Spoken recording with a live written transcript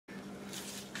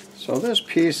So this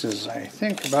piece is, I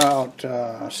think, about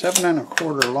 7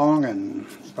 1/4 long and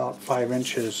about 5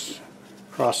 inches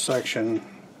cross section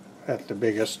at the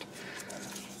biggest.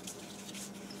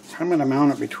 I'm going to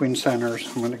mount it between centers.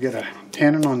 I'm going to get a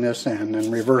tenon on this end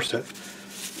and reverse it.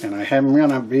 And I am going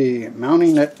to be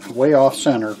mounting it way off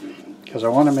center because I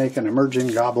want to make an emerging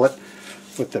goblet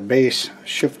with the base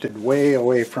shifted way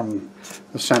away from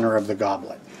the center of the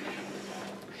goblet.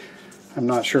 I'm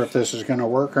not sure if this is going to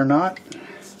work or not.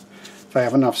 If I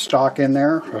have enough stock in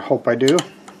there, I hope I do.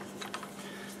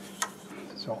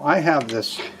 So I have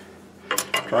this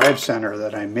drive center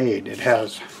that I made. It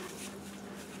has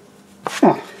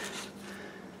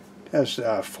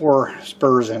 4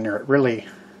 spurs in there. It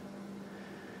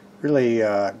really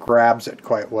grabs it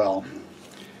quite well.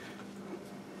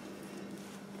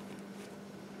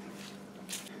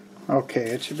 Okay,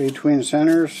 it's between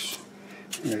centers,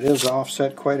 and it is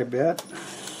offset quite a bit,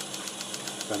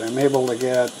 but I'm able to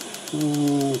get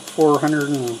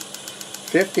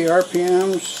 450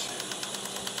 RPMs,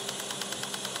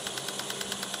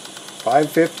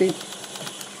 550.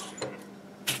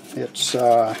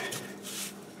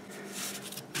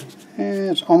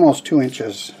 It's almost 2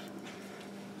 inches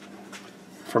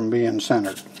from being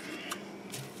centered.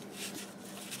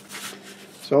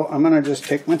 So I'm going to just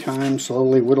take my time,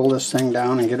 slowly whittle this thing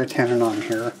down and get a tenon on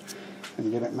here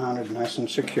and get it mounted nice and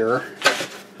secure.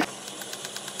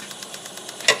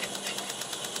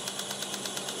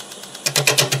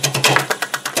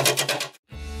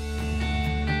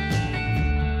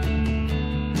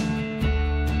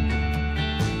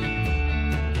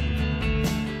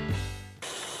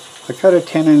 I cut a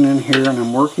tenon in here and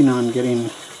I'm working on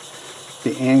getting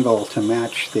the angle to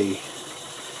match the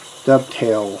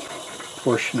dovetail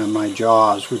portion of my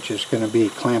jaws, which is going to be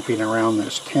clamping around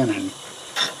this tenon.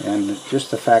 And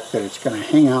just the fact that it's going to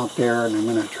hang out there, and I'm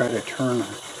going to try to turn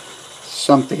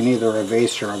something, either a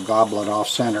vase or a goblet, off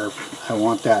center. I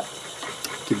want that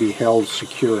to be held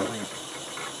securely.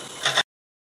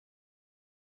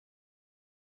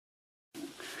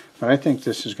 But I think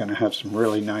this is going to have some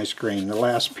really nice grain. The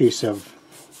last piece of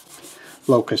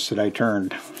locust that I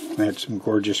turned had some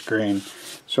gorgeous grain.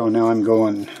 So now I'm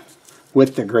going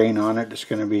with the grain on it. It's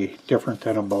going to be different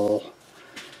than a bowl.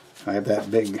 I have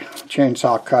that big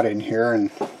chainsaw cut in here,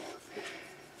 and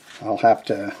I'll have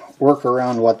to work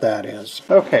around what that is.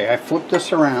 Okay, I flipped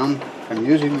this around. I'm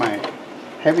using my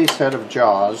heavy set of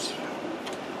jaws,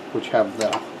 which have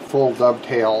the full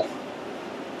dovetail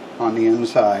on the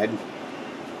inside.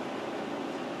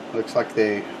 Looks like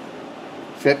they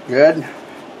fit good.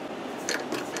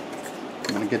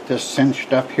 I'm going to get this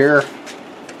cinched up here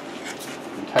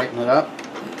and tighten it up.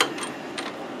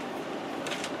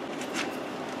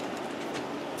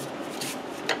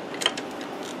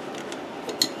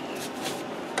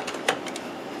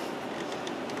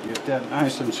 Get that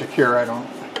nice and secure. I don't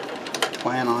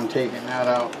plan on taking that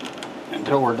out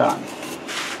until we're done.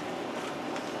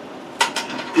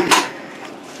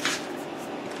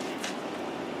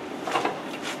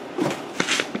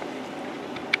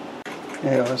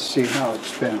 Okay, let's see how it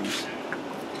spins.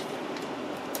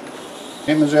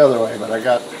 Same as the other way, but I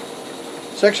got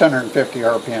 650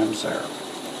 RPMs there.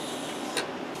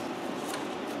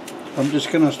 I'm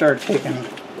just going to start taking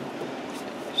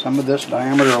some of this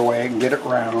diameter away and get it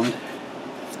round.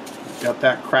 I've got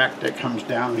that crack that comes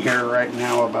down here right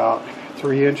now about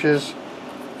 3 inches,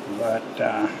 but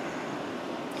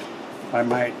I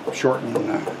might shorten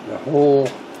the whole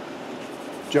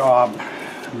job.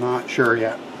 I'm not sure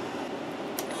yet.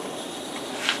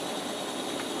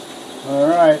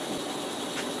 Alright,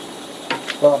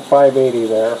 about 580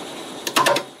 there.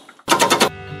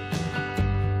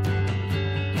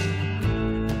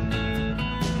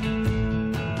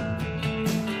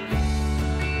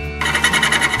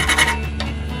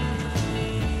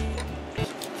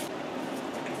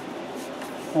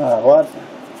 A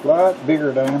lot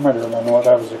bigger diameter than what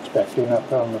I was expecting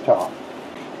up on the top.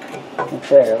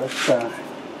 Okay, let's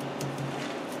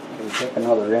take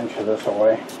another inch of this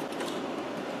away.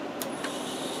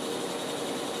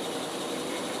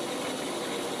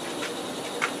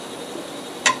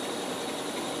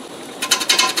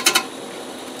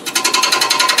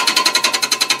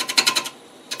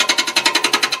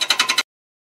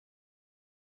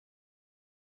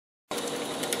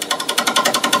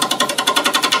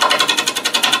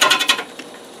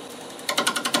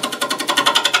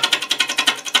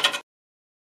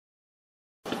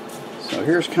 So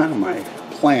here's kind of my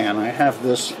plan. I have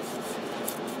this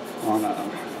on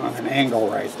an angle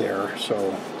right there,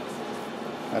 so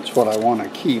that's what I want to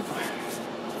keep.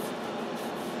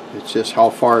 It's just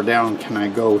how far down can I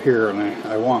go here, and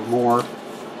I want more.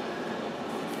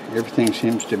 Everything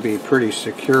seems to be pretty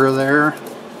secure there.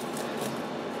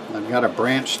 I've got a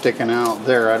branch sticking out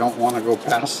there. I don't want to go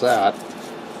past that.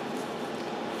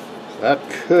 That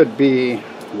could be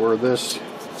where this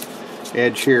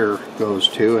edge here goes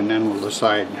to, and then we'll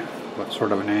decide what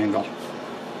sort of an angle.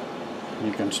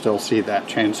 You can still see that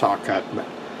chainsaw cut, but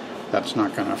that's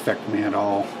not going to affect me at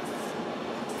all.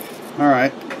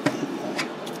 Alright,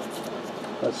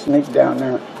 let's sneak down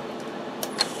there.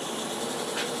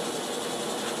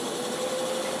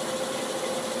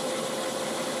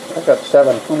 I got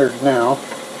 700 now.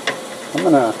 I'm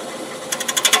going to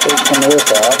take some of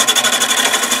this out.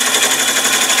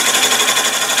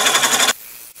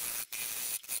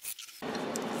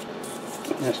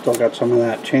 I still got some of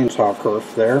that chainsaw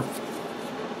kerf there.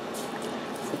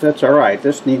 But that's alright.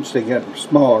 This needs to get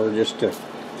smaller just to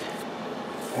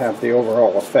have the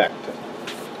overall effect.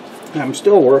 I'm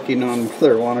still working on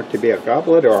whether I want it to be a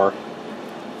goblet or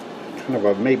kind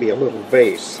of maybe a little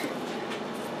vase.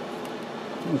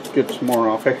 Let's get some more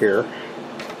off of here.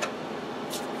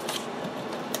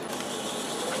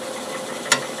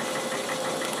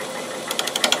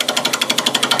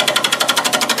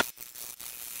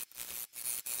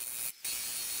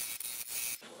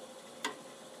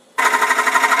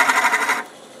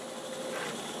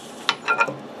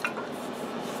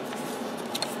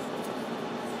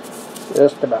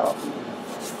 Just about.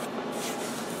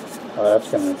 Oh,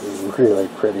 that's going to be really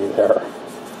pretty there.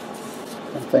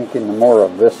 I'm thinking the more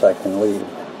of this I can leave,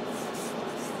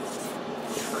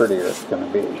 the prettier it's going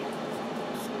to be.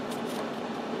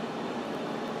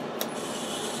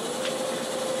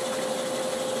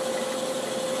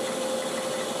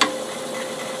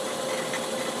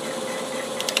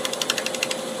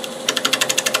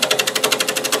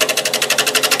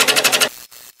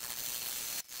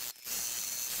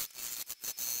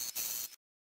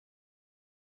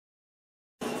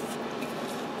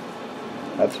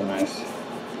 That's a nice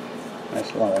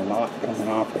little knot coming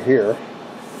off of here.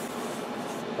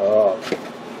 Oh,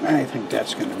 I think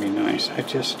that's going to be nice. I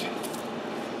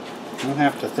don't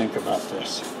have to think about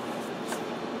this.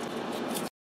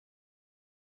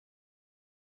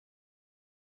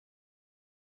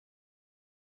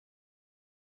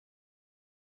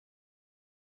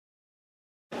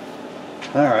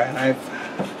 Alright,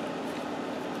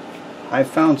 I've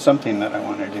found something that I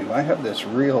want to do. I have this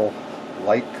real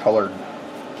light colored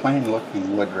plain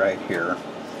looking wood right here,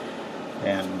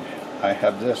 and I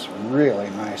have this really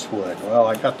nice wood. Well,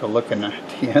 I got to looking at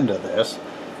the end of this.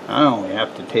 I only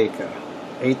have to take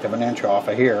 1/8 of an inch off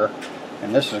of here,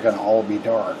 and this is going to all be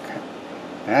dark.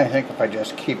 And I think if I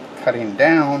just keep cutting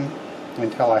down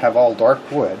until I have all dark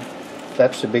wood,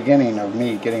 that's the beginning of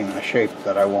me getting a shape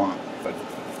that I want.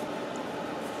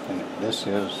 And this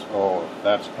is, oh,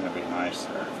 that's going to be nice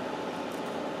there.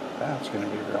 That's going to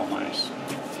be real nice.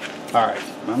 Alright,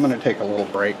 I'm going to take a little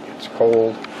break. It's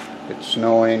cold, it's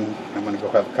snowing, I'm going to go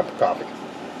have a cup of coffee.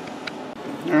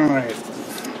 Alright,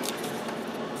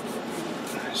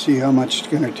 see how much it's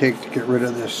going to take to get rid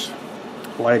of this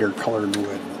lighter colored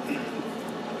wood.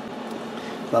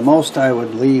 The most I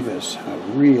would leave is a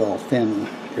real thin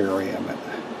area, but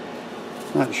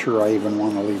not sure I even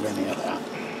want to leave any of that.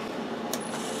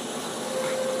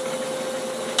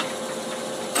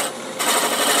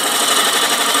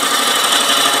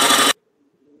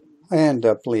 I end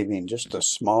up leaving just a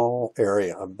small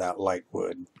area of that light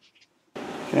wood.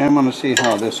 Okay, I'm going to see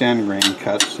how this end grain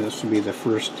cuts. This will be the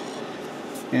first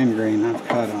end grain I've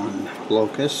cut on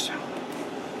Locust.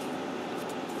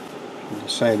 I'll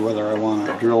decide whether I want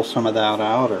to drill some of that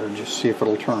out or just see if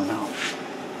it'll turn out.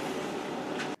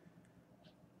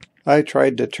 I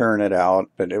tried to turn it out,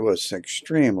 but it was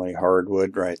extremely hard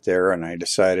wood right there, and I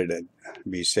decided it'd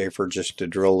be safer just to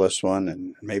drill this one,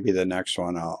 and maybe the next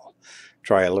one I'll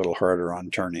try a little harder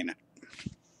on turning it.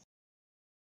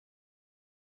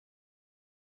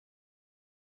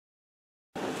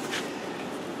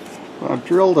 Well, I've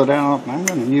drilled it out, and I'm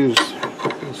going to use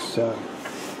this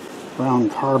brown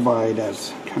carbide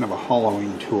as kind of a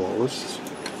hollowing tool. This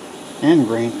end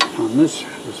grain on this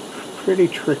is pretty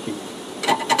tricky.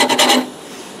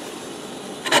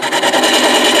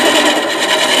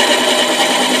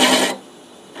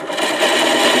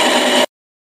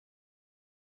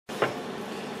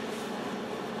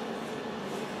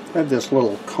 I have this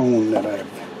little cone that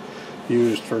I've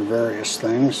used for various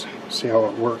things. See how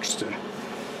it works to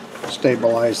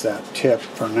stabilize that tip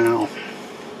for now.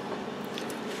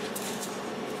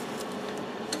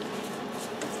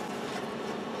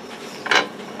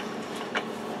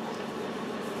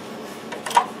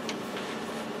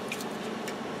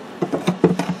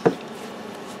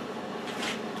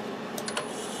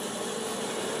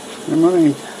 I'm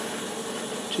going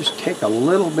to just take a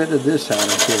little bit of this out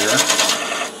of here.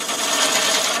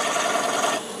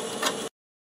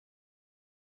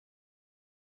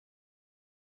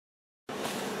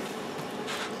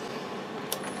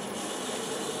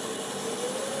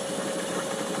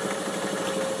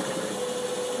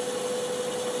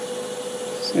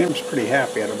 Seems pretty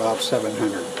happy at about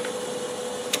 700.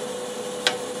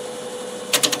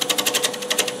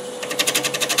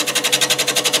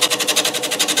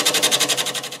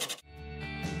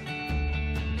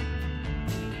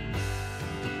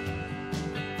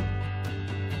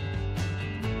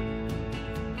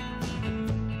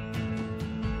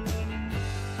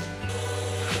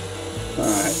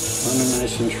 Alright, running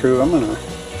nice and true. I'm going to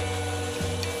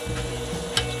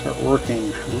start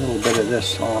working a little bit of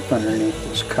this off underneath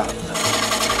this cup.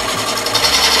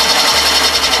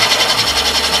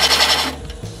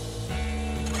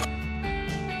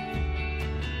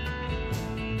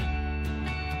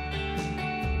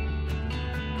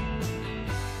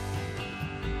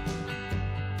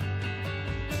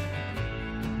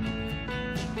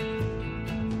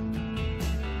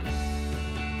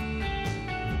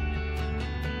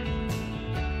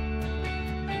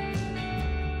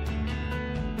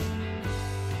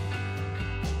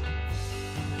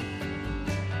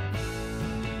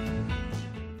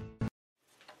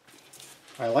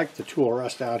 I like the tool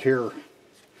rest out here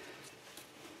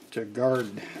to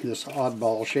guard this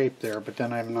oddball shape there, but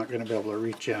then I'm not going to be able to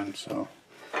reach in, so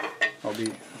I'll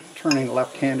be turning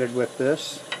left-handed with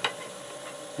this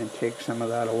and take some of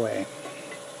that away.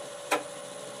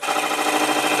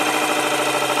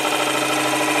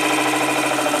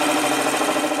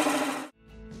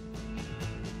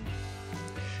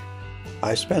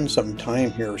 I spend some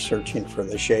time here searching for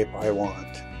the shape I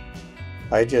want.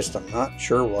 I just am not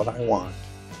sure what I want.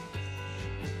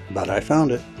 But I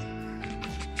found it.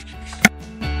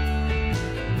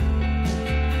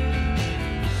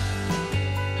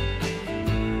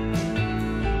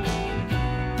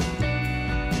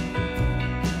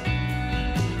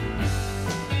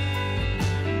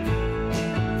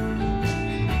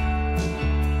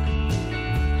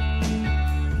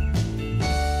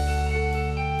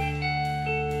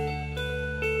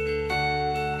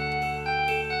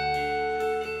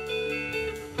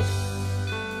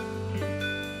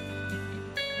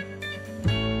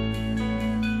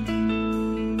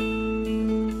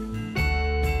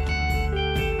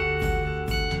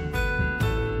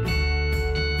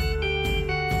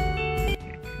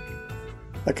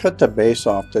 I cut the base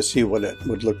off to see what it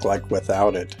would look like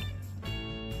without it.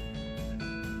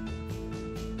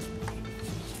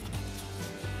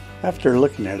 After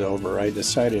looking it over, I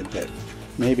decided that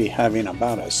maybe having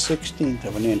about a 1/16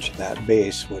 of an inch of that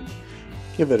base would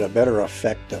give it a better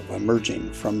effect of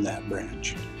emerging from that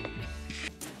branch.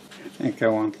 I think I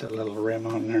want the little rim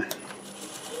on there.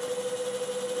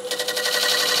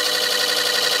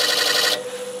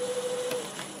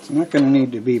 It's not going to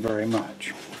need to be very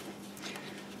much.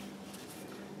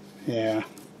 Yeah,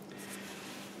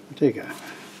 take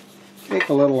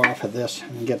a little off of this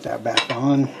and get that back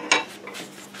on.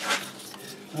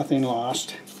 Nothing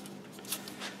lost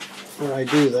where I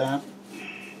do that.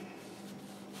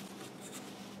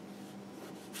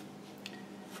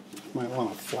 Might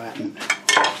want to flatten,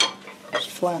 just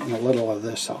flatten a little of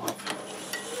this off.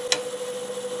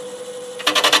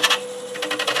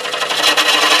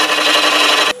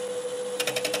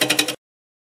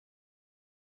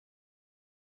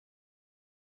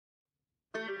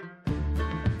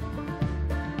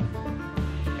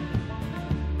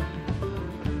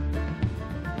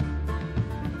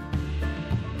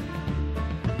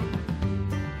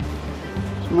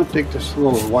 I'm going to take this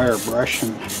little wire brush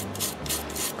and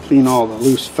clean all the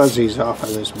loose fuzzies off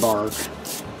of this bark.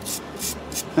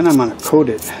 Then I'm going to coat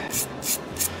it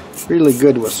really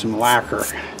good with some lacquer.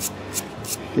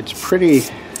 It's pretty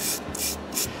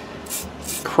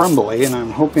crumbly, and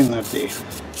I'm hoping that the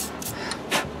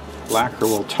lacquer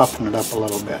will toughen it up a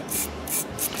little bit.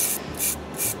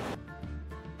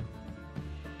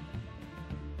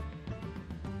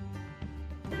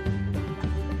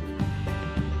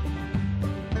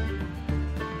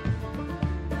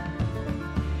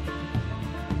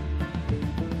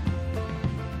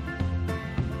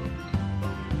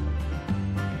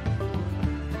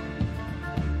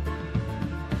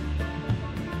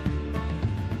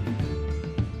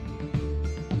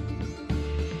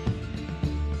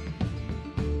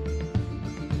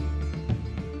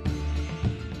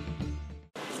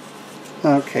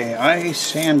 Okay, I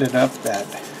sanded up that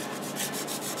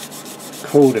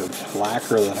coat of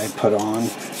lacquer that I put on,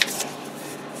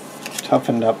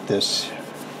 toughened up this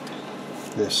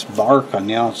bark on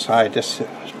the outside. This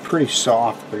is pretty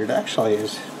soft, but it actually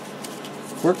is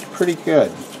worked pretty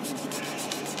good.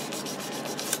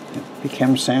 It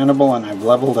became sandable and I've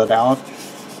leveled it out.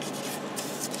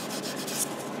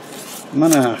 I'm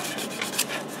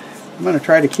gonna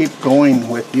try to keep going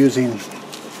with using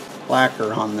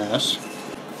lacquer on this.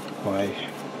 Boy,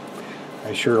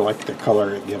 I sure like the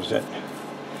color it gives it.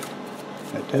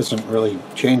 It doesn't really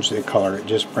change the color, it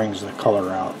just brings the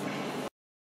color out.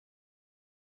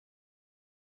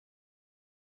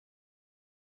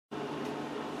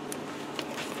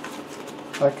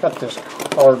 I cut this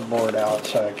cardboard out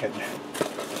so I could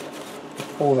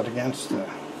hold it against the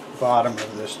bottom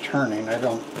of this turning. I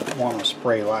don't want to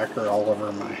spray lacquer all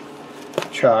over my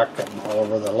chuck and all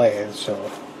over the lathe,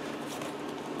 so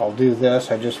I'll do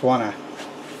this. I just want to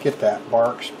get that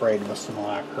bark sprayed with some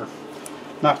lacquer.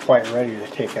 Not quite ready to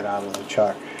take it out of the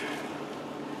chuck.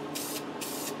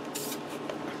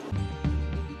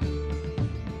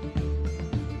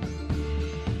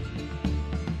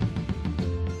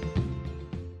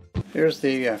 Here's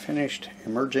the finished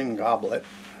Emerging Goblet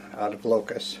out of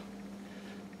Locust.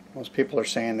 Most people are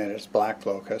saying that it's black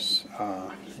locust.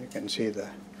 You can see the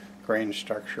grain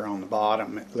structure on the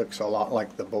bottom. It looks a lot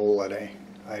like the bowl that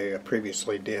I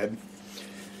previously did.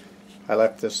 I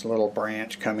left this little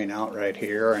branch coming out right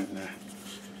here, and the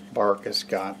bark has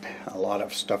got a lot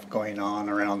of stuff going on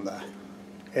around the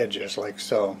edges like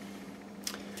so.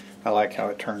 I like how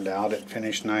it turned out. It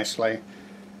finished nicely.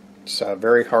 It's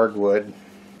very hard wood.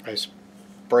 I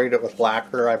sprayed it with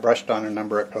lacquer. I brushed on a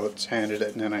number of coats, sanded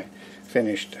it, and then I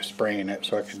finished spraying it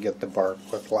so I could get the bark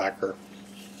with lacquer.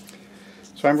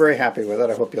 So I'm very happy with it.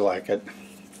 I hope you like it.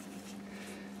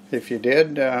 If you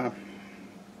did,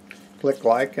 click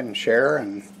like and share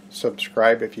and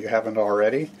subscribe if you haven't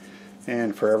already.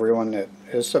 And for everyone that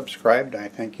is subscribed, I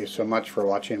thank you so much for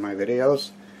watching my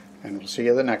videos, and we'll see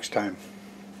you the next time.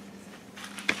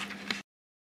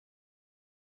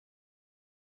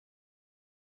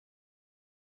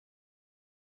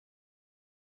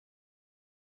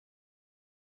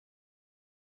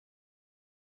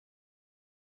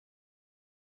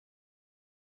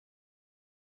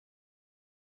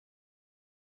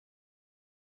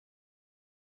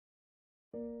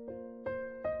 Thank you.